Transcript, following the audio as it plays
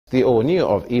The Ooni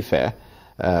of Ife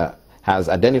has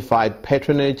identified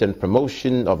patronage and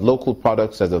promotion of local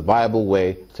products as a viable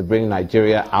way to bring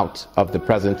Nigeria out of the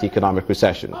present economic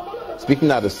recession. Speaking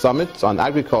at a summit on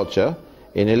agriculture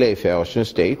in Ile-Ife, Osun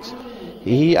State,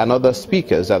 he and other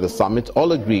speakers at the summit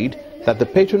all agreed that the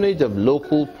patronage of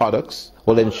local products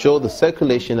will ensure the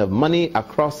circulation of money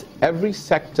across every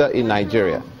sector in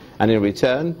Nigeria, and in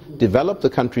return develop the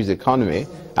country's economy,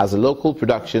 as the local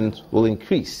productions will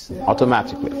increase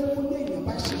automatically.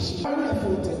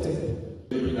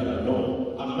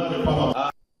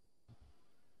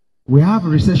 We have a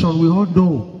recession, we all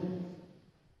know.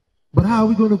 But how are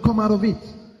we going to come out of it?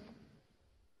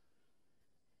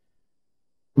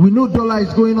 We know dollar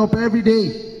is going up every day.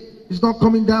 It's not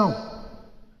coming down.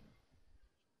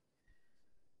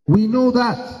 We know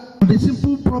that. The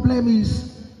simple problem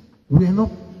is we are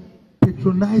not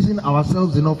patronizing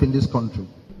ourselves enough in this country.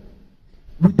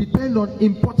 We depend on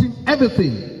importing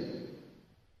everything.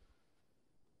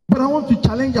 But I want to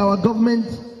challenge our government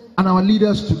and our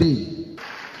leaders today.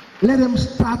 Let them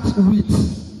start with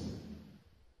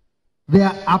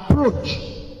their approach.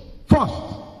 First,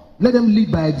 let them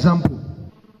lead by example.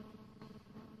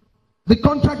 The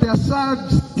contract they are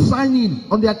signing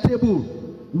on their table,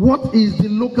 what is the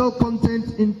local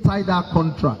content inside that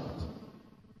contract?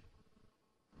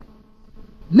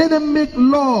 Let them make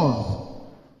laws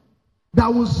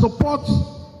that will support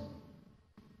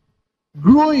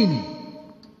growing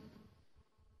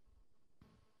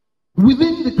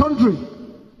within the country.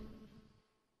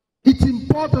 It's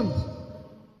important.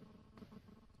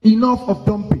 Enough of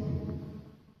dumping.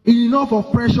 Enough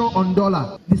of pressure on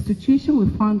dollar. The situation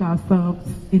we found ourselves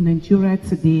in Nigeria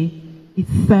today is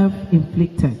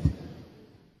self-inflicted.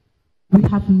 We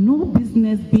have no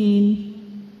business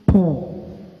being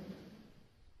poor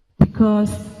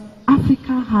because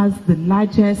Africa has the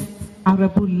largest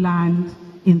arable land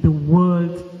in the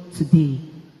world today.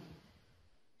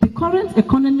 The current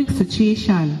economic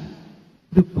situation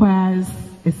requires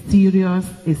a serious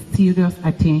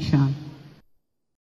attention.